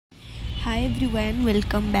Hi everyone,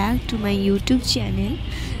 welcome back to my YouTube channel.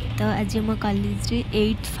 तो आज आम कॉलेज रे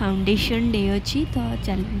 8th फाउंडेशन डे अच्छी। तो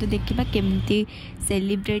चलते देखा केमती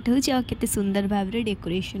सेलिब्रेट होते सुंदर भाव में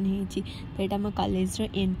डेकोरेशन होती। तो यहाँ आम कॉलेज रो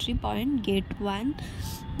एंट्री पॉइंट गेट 1।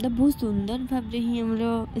 तो बहुत सुंदर भाव में ही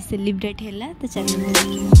आम सेलिब्रेट है। तो चलते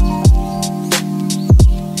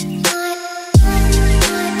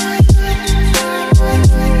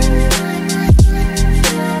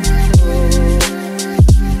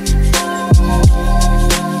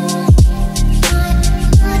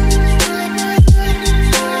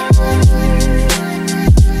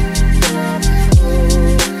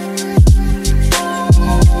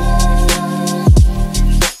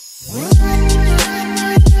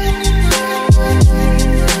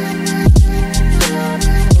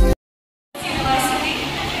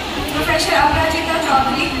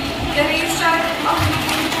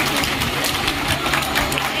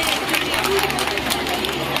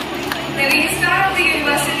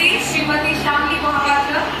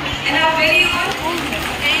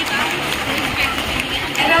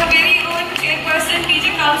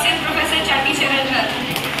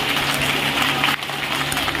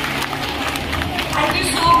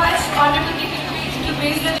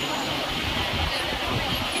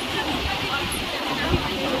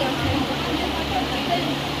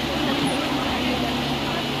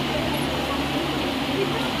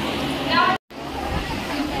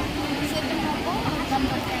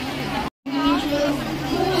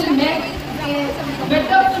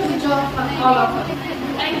all of us.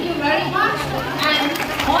 Thank you very much and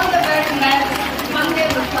all the very best. Monday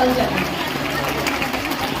with culture.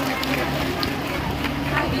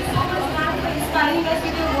 Thank you so much, ma'am, for inspiring us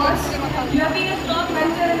with your words. You have been a strong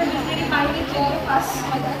mentor and a visionary pioneer to all of us.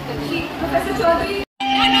 Professor Chaudhary.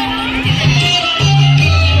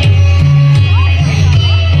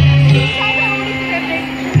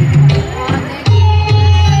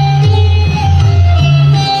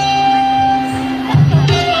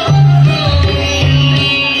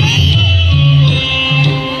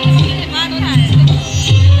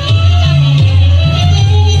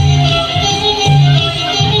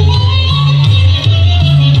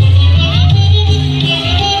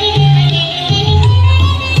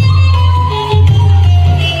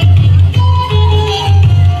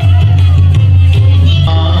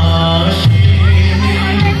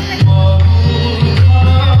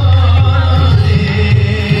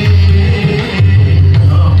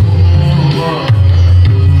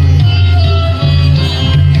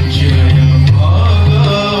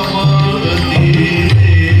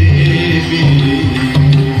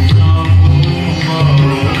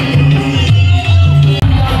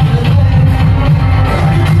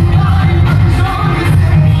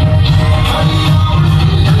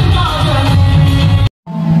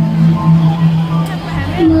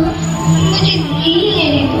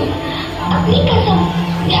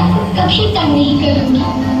 कभी तंग नहीं करूंगी।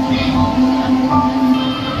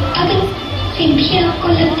 अगर फिर भी आपको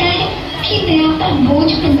लगता है कि मैं आप पर बोझ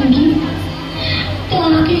बनूंगी तो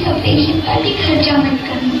आगे ऑपरेशन का भी खर्चा मत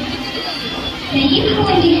करना। नहीं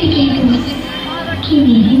भगवान जी से कह दूंगा कि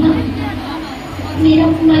मेरी माँ मेरा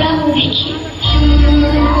मरा हो देखिए।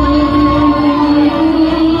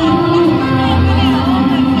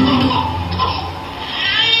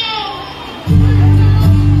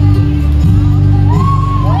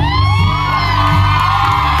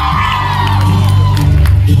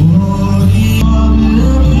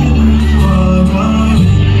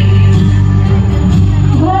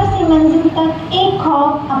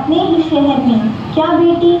 अपने ही शहर में क्या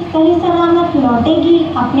बेटी सही सलामत लौटेगी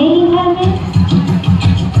अपने ही घर में?